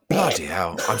drama. Bloody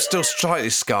hell. I'm still slightly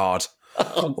scarred.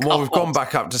 And while we've gone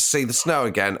back up to see the snow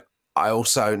again, I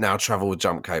also now travel with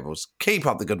jump cables. Keep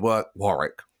up the good work,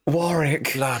 Warwick.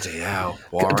 Bloody hell,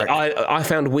 Warwick. I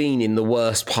found weaning the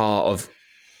worst part of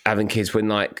having kids when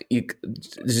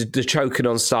the choking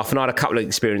on stuff, and I had a couple of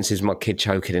experiences with my kid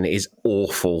choking and it is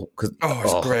awful.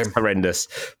 It's grim. It's horrendous.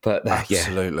 But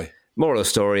Absolutely. Yeah. Moral of the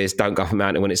story is don't go up a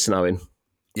mountain when it's snowing.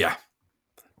 Yeah.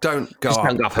 Don't go Just up,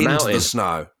 don't go up a into mountain. the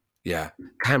snow. Yeah.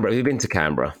 Canberra, have you been to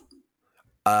Canberra?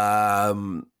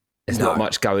 There's not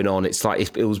much going on. It's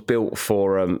like it was built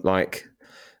for like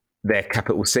their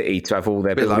capital city to have all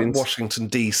their buildings. Like Washington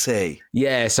DC.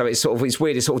 Yeah, so it's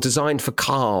weird. It's sort of designed for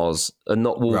cars and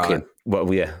not walking. Right.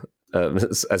 Well, yeah,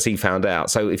 as he found out.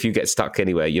 So if you get stuck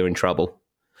anywhere, you're in trouble.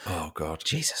 Oh God,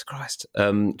 Jesus Christ! Do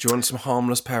you want some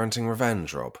harmless parenting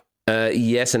revenge, Rob?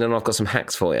 Yes, and then I've got some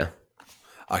hacks for you.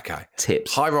 Okay,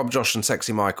 tips. Hi, Rob, Josh, and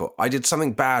Sexy Michael. I did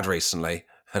something bad recently,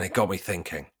 and it got me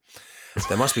thinking.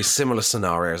 There must be similar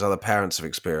scenarios other parents have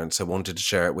experienced, so wanted to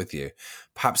share it with you.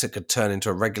 Perhaps it could turn into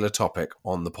a regular topic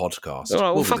on the podcast. All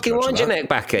right, well, fucking wind your neck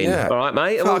back in. Yeah. All right,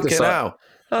 mate? Fucking hell.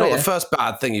 Not the first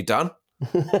bad thing you've done.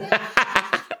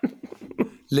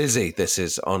 Lizzie, this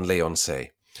is on Leon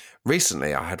C.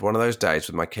 Recently, I had one of those days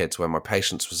with my kids where my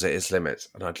patience was at its limit,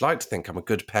 and I'd like to think I'm a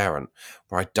good parent,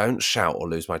 where I don't shout or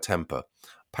lose my temper.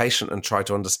 Patient and try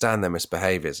to understand their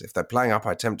misbehaviours. If they're playing up,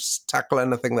 I attempt to tackle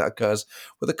anything that occurs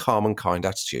with a calm and kind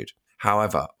attitude.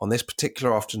 However, on this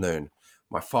particular afternoon,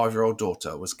 my 5-year-old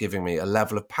daughter was giving me a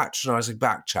level of patronising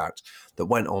backchat that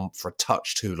went on for a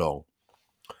touch too long.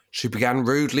 She began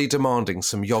rudely demanding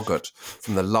some yoghurt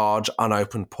from the large,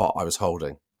 unopened pot I was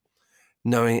holding.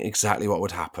 Knowing exactly what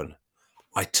would happen,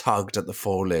 I tugged at the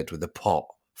full lid with the pot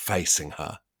facing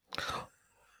her.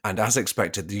 And as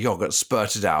expected, the yoghurt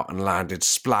spurted out and landed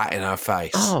splat in her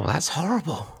face. Oh, that's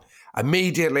horrible.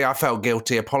 Immediately, I felt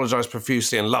guilty, apologised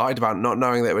profusely, and lied about not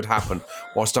knowing that it would happen,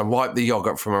 whilst I wiped the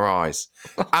yoghurt from her eyes.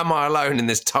 Am I alone in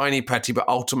this tiny, petty, but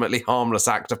ultimately harmless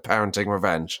act of parenting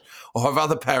revenge? Or have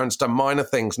other parents done minor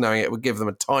things knowing it would give them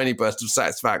a tiny burst of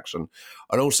satisfaction,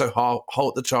 and also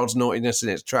halt the child's naughtiness in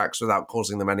its tracks without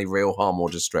causing them any real harm or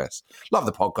distress? Love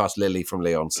the podcast, Lily from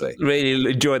Leon C.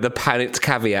 Really enjoyed the panicked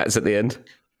caveats at the end.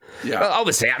 Yeah,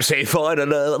 obviously, absolutely fine,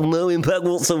 and no impact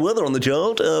whatsoever on the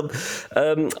child.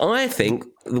 I think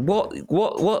what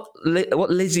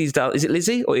Lizzie's done. Is it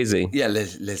Lizzie or Izzy? Yeah,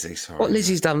 Lizzie. Sorry. What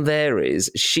Lizzie's done there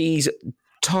is she's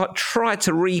tried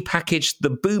to repackage the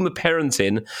boomer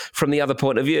parenting from the other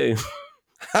point of view.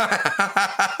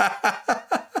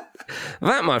 That,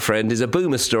 my friend, is a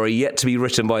boomer story yet to be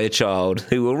written by a child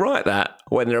who will write that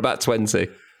when they're about 20.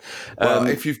 Well,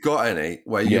 if you've got any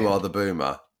where you are the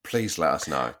boomer, please let us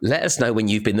know. Let us know when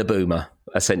you've been the boomer,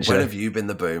 essentially. When have you been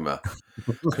the boomer?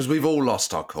 Because we've all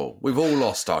lost our cool.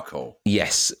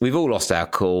 Yes, we've all lost our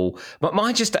cool. But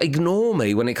mine just ignore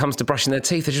me when it comes to brushing their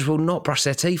teeth. They just will not brush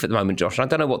their teeth at the moment, Josh. And I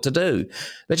don't know what to do.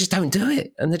 They just don't do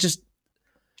it. And they're just...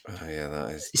 Oh, yeah, that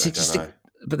is... I don't know.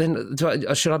 But then,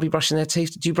 should I be brushing their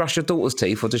teeth? Do you brush your daughter's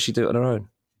teeth or does she do it on her own?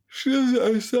 She does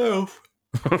it herself.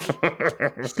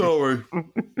 Sorry.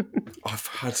 I've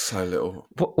had so little.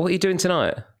 What are you doing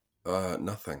tonight?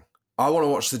 Nothing. I want to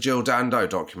watch the Jill Dando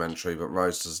documentary, but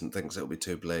Rose thinks it'll be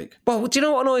too bleak. Well, do you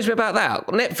know what annoys me about that?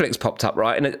 Netflix popped up,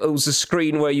 right? And it was a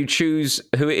screen where you choose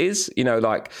who it is. You know,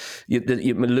 like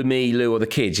me, Lou, or the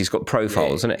kids. He's got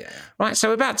profiles, isn't it? Yeah. Right,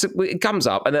 so it comes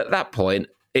up, and at that point,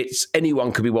 it's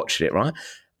anyone could be watching it, right?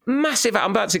 Massive.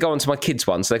 I'm about to go onto my kids'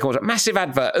 one, so they call it massive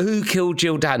advert. Who killed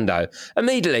Jill Dando?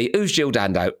 Immediately, who's Jill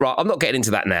Dando? Right, I'm not getting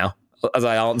into that now. as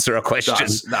I answer a question.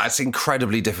 That's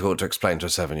incredibly difficult to explain to a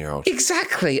 7-year-old.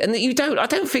 Exactly. And I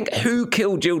don't think Who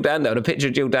Killed Jill Dando and a picture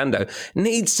of Jill Dando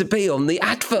needs to be on the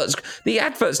adverts. The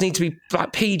adverts need to be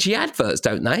like PG adverts,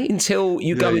 don't they? Until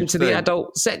you go into the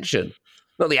adult section.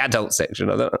 Not the adult section,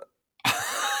 I don't know.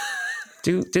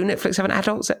 Do Netflix have an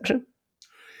adult section?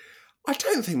 I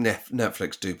don't think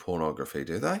Netflix do pornography,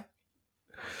 do they?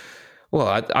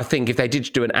 Well, I think if they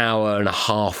did do an hour and a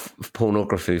half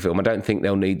pornography film, I don't think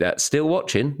they'll need that. Still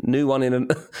watching. New one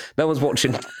no one's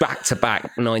watching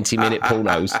back-to-back 90-minute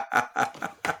pornos.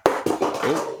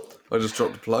 Oh, I just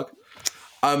dropped a plug.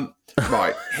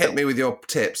 Right, hit me with your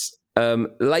tips.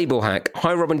 Label hack.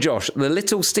 Hi, Rob and Josh. The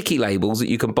little sticky labels that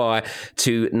you can buy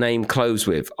to name clothes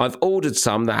with. I've ordered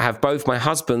some that have both my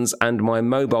husband's and my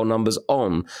mobile numbers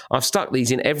on. I've stuck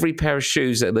these in every pair of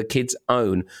shoes that the kids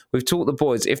own. We've taught the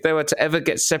boys, if they were to ever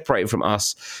get separated from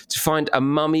us, to find a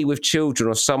mummy with children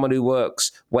or someone who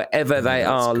works wherever they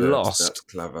are lost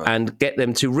and get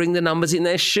them to ring the numbers in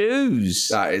their shoes.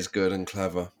 That is good and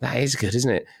clever. That is good,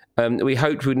 isn't it? We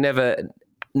hoped we'd never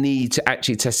need to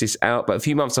actually test this out, but a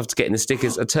few months after getting the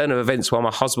stickers, a turn of events while my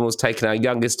husband was taking our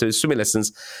youngest to his swimming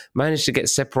lessons, managed to get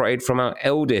separated from our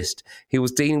eldest. He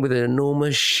was dealing with an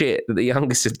enormous shit that the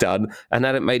youngest had done and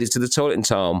hadn't made it to the toilet in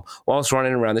time whilst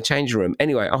running around the changing room.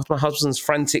 Anyway, after my husband's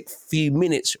frantic few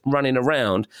minutes running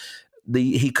around,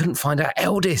 he couldn't find our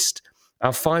eldest.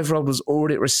 Our 5-year-old was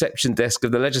already at reception desk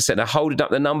of the leisure centre holding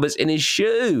up the numbers in his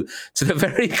shoe to the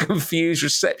very confused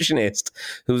receptionist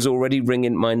who was already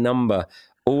ringing my number.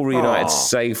 All reunited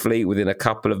safely within a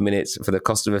couple of minutes for the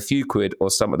cost of a few quid,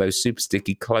 or some of those super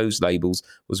sticky clothes labels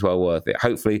was well worth it.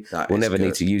 Hopefully, we'll never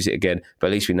need to use it again, but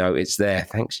at least we know it's there.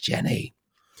 Thanks, Jenny.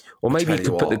 Or maybe you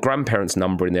could put the grandparents'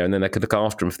 number in there and then they could look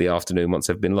after them for the afternoon once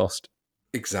they've been lost.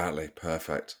 Exactly.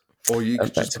 Perfect. Or you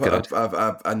could just put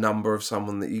a number of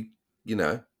someone that you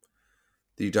know,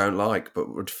 that you don't like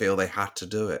but would feel they had to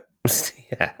do it.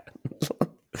 Yeah.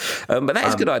 But that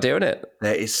is a good idea, isn't it?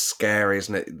 That is scary,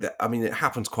 isn't it? I mean, it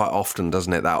happens quite often,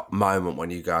 doesn't it? That moment when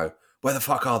you go, where the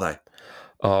fuck are they?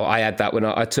 Oh, I had that when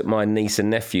I took my niece and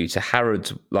nephew to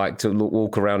Harrods, like to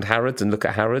walk around Harrods and look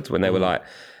at Harrods when they were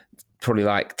probably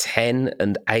 10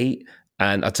 and 8.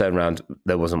 And I turned around,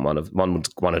 there wasn't one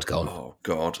had gone. Oh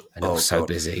God! And it was so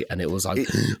busy, and it was like,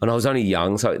 and I was only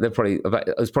young, so I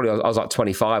was like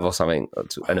 25 or something,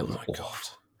 and it was God.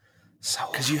 So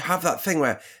because you have that thing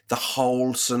where the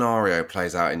whole scenario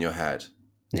plays out in your head.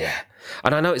 Yeah,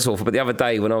 and I know it's awful, but the other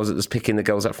day when I was just picking the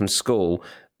girls up from school,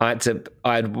 I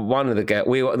had one of the girls.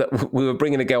 We were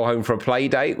bringing a girl home for a play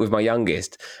date with my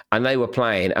youngest, and they were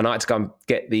playing, and I had to go and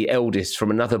get the eldest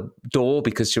from another door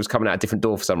because she was coming out a different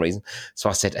door for some reason. So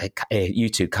I said, "Hey, you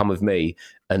two come with me,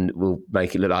 and we'll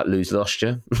make it look like Lou's lost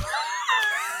you."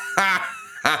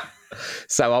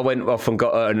 So I went off and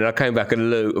got her, and then I came back,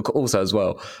 and Lou also as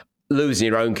well. Losing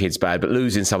your own kid's bad, but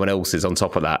losing someone else's on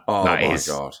top of that, that is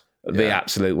God. The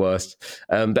absolute worst.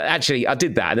 But actually, I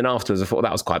did that, and then afterwards I thought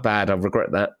that was quite bad. I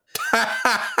regret that.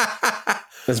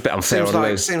 That's a bit unfair on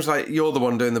Lou. Seems like you're the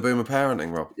one doing the boomer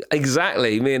parenting, Rob.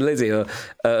 Exactly. Me and Lizzie are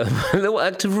a little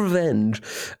act of revenge.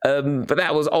 But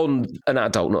that was on an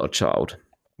adult, not a child.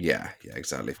 Yeah,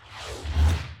 exactly.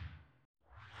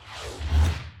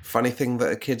 Funny thing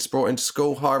that a kid's brought into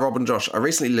school. Hi, Rob and Josh. I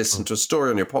recently listened to a story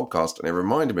on your podcast and it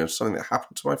reminded me of something that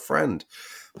happened to my friend.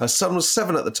 Her son was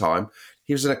 7 at the time.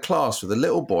 He was in a class with a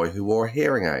little boy who wore a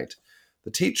hearing aid.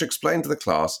 The teacher explained to the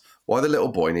class why the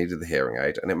little boy needed the hearing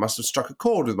aid, and it must have struck a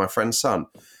chord with my friend's son,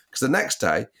 because the next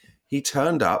day he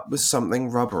turned up with something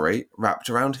rubbery wrapped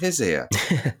around his ear.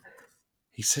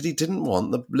 He said he didn't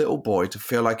want the little boy to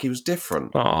feel like he was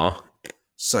different. Aww.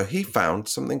 So he found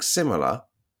something similar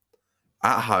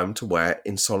at home to wear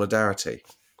in solidarity.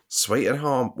 Sweet and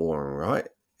heartwarming, right?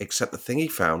 Except the thing he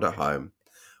found at home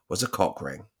was a cock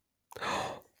ring.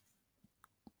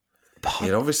 He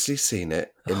had obviously seen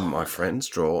it in my friend's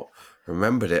drawer,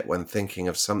 remembered it when thinking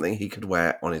of something he could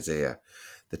wear on his ear.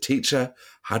 The teacher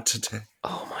had to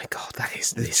oh my God, had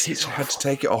to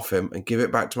take it off him and give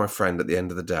it back to my friend at the end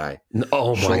of the day.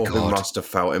 Oh my God. He must have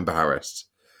felt embarrassed.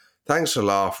 Thanks for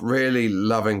laugh. Really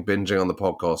loving binging on the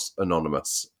podcast,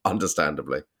 Anonymous.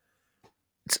 Understandably.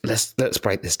 Let's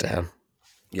break this down.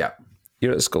 Yeah.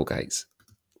 You're at the school gates.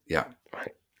 Yeah.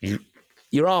 Right.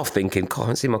 You're half thinking, God, I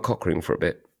haven't seen my cock ring for a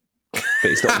bit.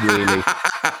 But it's not really.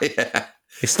 Yeah.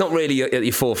 It's not really at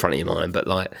your forefront of your mind, but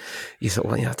like you thought,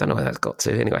 well, yeah, I don't know where that's got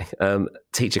to. Anyway,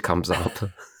 teacher comes up.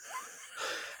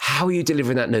 How are you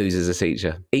delivering that news as a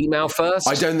teacher? Email first?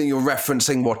 I don't think you're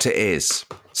referencing what it is.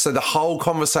 So the whole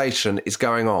conversation is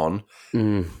going on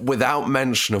without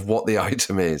mention of what the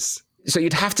item is. So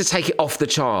you'd have to take it off the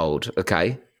child,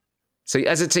 okay? So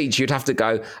as a teacher, you'd have to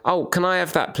go, oh, can I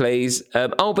have that, please?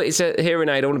 Oh, but it's a hearing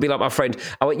aid. I want to be like my friend.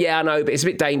 I went, yeah, I know, but it's a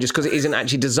bit dangerous because it isn't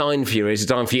actually designed for you. It's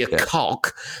designed for your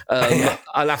cock.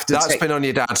 I'll have to That's been on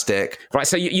your dad's dick. Right,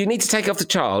 so you need to take it off the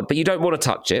child, but you don't want to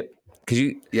touch it.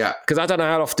 Because I don't know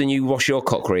how often you wash your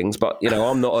cock rings, but,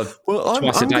 I'm not a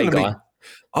twice-a-day guy.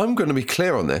 I'm going to be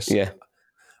clear on this. Yeah.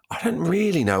 I don't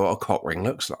really know what a cock ring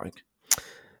looks like.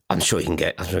 I'm sure you can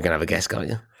get. I'm sure you can have a guess, can't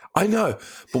you? I know,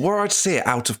 but were I to see it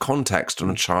out of context on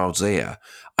a child's ear,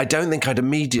 I don't think I'd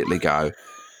immediately go,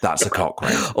 that's a cock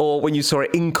ring. Or when you saw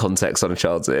it in context on a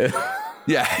child's ear.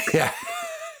 Yeah.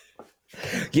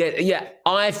 Yeah,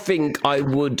 I think I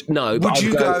would know. Would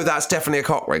you go, that's definitely a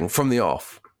cock ring from the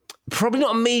off? Probably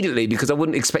not immediately, because I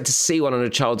wouldn't expect to see one on a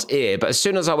child's ear. But as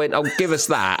soon as I went, oh, give us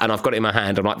that, and I've got it in my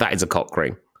hand, I'm like, that is a cock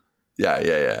ring.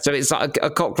 Yeah. So it's like a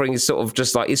cock ring is sort of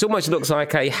just like, it almost looks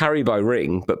like a Haribo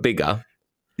ring, but bigger.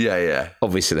 Yeah.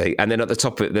 Obviously. And then at the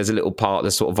top of it, there's a little part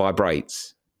that sort of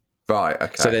vibrates. Right,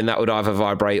 okay. So then that would either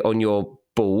vibrate on your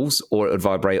balls or it would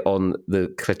vibrate on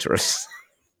the clitoris.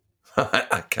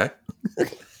 Okay.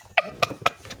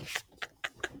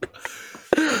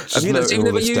 Have you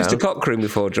never used a cock ring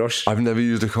before, Josh? I've never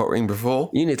used a cock ring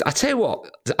before. You need to, I tell you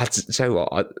what.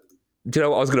 Do you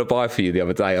know what I was going to buy for you the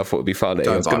other day? I thought it'd be funny.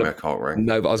 Don't buy me a cock ring.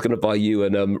 No, but I was going to buy you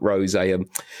and Rose a,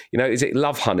 is it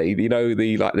Love Honey?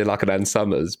 They're like an Ann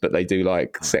Summers, but they do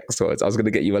like sex toys. I was going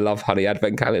to get you a Love Honey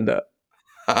advent calendar.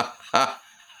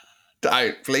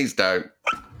 Please don't.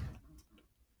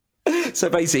 So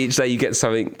basically, each day you get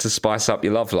something to spice up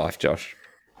your love life, Josh.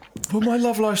 Well, my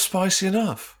love life's spicy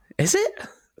enough. Is it?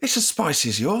 It's as spicy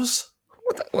as yours.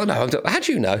 Well, no. How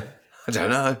do you know? I don't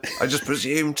know. I just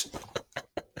presumed.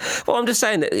 Well, I'm just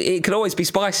saying that it can always be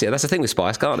spicier. That's the thing with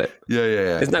spice, can't it?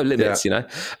 Yeah. There's no limits, No.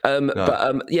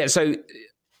 But so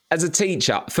as a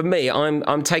teacher, for me,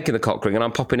 I'm taking the cock ring and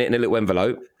I'm popping it in a little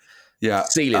envelope. Yeah.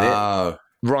 Sealing it,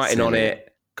 writing on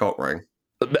it. Cock ring.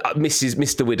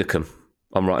 Mr. Widdicombe.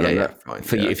 I'm writing on that fine.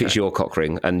 for you if it's your cock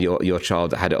ring and your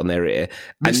child had it on their ear.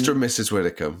 Mr. and Mrs.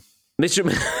 Widdicombe. Mr.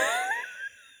 and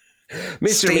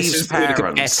Mrs.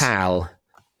 Widdicombe et al.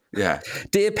 Yeah.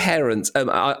 Dear parents,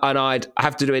 I'd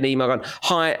have to do an email going,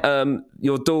 hi,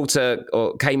 your daughter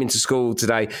came into school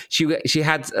today. She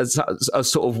had a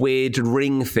sort of weird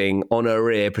ring thing on her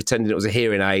ear, pretending it was a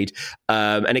hearing aid,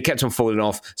 and it kept on falling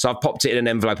off. So I've popped it in an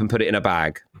envelope and put it in a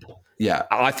bag. Yeah.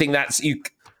 I think that's you.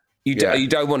 You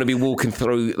don't want to be walking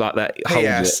through like that.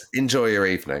 Yes. Enjoy your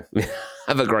evening.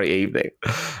 Have a great evening.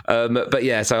 But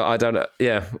yeah, so I don't know.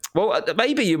 Yeah. Well,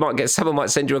 maybe someone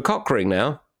might send you a cock ring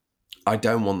now. I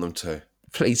don't want them to.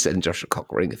 Please send Josh a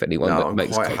cock ring if anyone I'm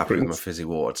makes quite cock happy rings. with my fizzy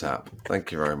water tap.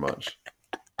 Thank you very much.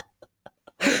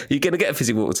 You're going to get a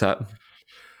fizzy water tap?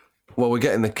 Well, we're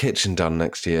getting the kitchen done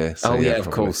next year. So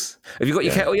of course. Have you got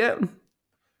your kettle yet?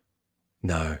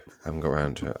 No, I haven't got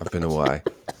around to it. I've been away.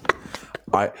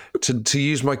 To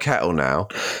use my kettle now,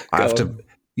 I have to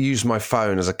use my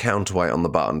phone as a counterweight on the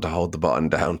button to hold the button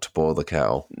down to boil the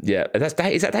kettle. Yeah. Is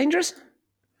that dangerous?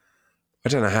 I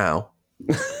don't know how.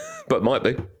 But it might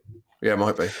be. Yeah, it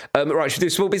might be. Right, should we do a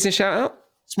small business shout out?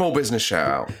 Small business shout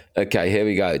out. Okay, here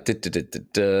we go.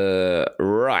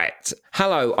 Right.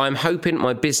 Hello, I'm hoping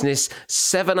my business,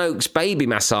 Seven Oaks Baby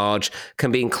Massage,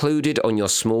 can be included on your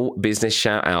small business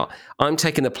shout out. I'm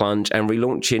taking the plunge and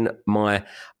relaunching my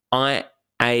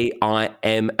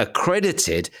IAIM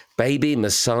accredited baby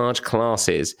massage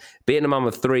classes. Being a mum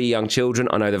of 3 young children,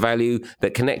 I know the value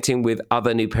that connecting with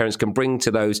other new parents can bring to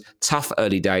those tough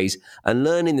early days, and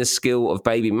learning the skill of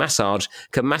baby massage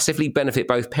can massively benefit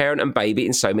both parent and baby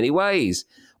in so many ways.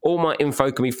 All my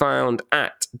info can be found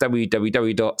at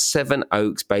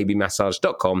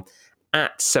www.sevenoaksbabymassage.com,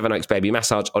 at Seven Oaks Baby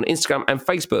Massage on Instagram and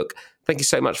Facebook. Thank you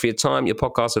so much for your time. Your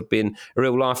podcasts have been a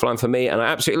real lifeline for me, and I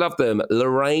absolutely love them.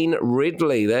 Lorraine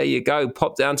Ridley, there you go.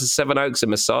 Pop down to Seven Oaks and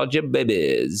massage your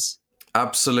babies.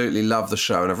 Absolutely love the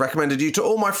show, and I've recommended you to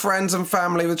all my friends and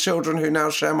family with children who now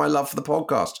share my love for the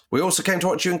podcast. We also came to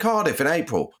watch you in Cardiff in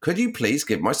April. Could you please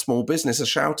give my small business a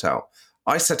shout out?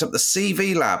 I set up the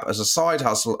CV Lab as a side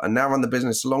hustle and now run the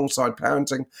business alongside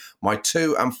parenting my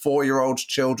 2 and 4-year-old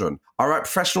children. I write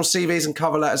professional CVs and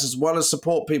cover letters as well as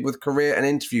support people with career and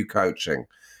interview coaching.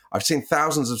 I've seen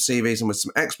thousands of CVs, and with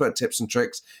some expert tips and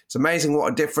tricks, it's amazing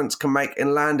what a difference can make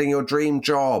in landing your dream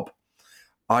job.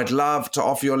 I'd love to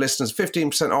offer your listeners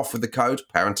 15% off with the code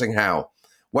ParentingHow.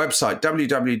 Website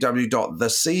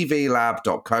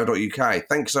www.thecvlab.co.uk.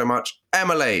 Thank you so much,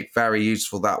 Emily. Very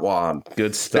useful, that one.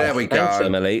 Good stuff. There we go. Thanks,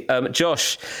 Emily.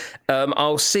 Josh,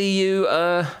 I'll see you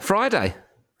Friday.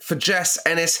 for Jess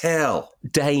Ennis-Hill.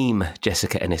 Dame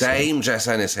Jessica Ennis. Dame Jess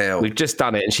Ennis-Hill. We've just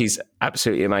done it, and she's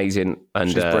absolutely amazing.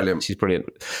 And She's brilliant. She's brilliant.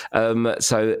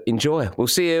 So enjoy. We'll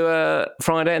see you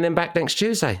Friday, and then back next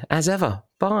Tuesday, as ever.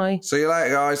 Bye. See you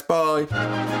later, guys.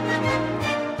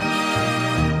 Bye.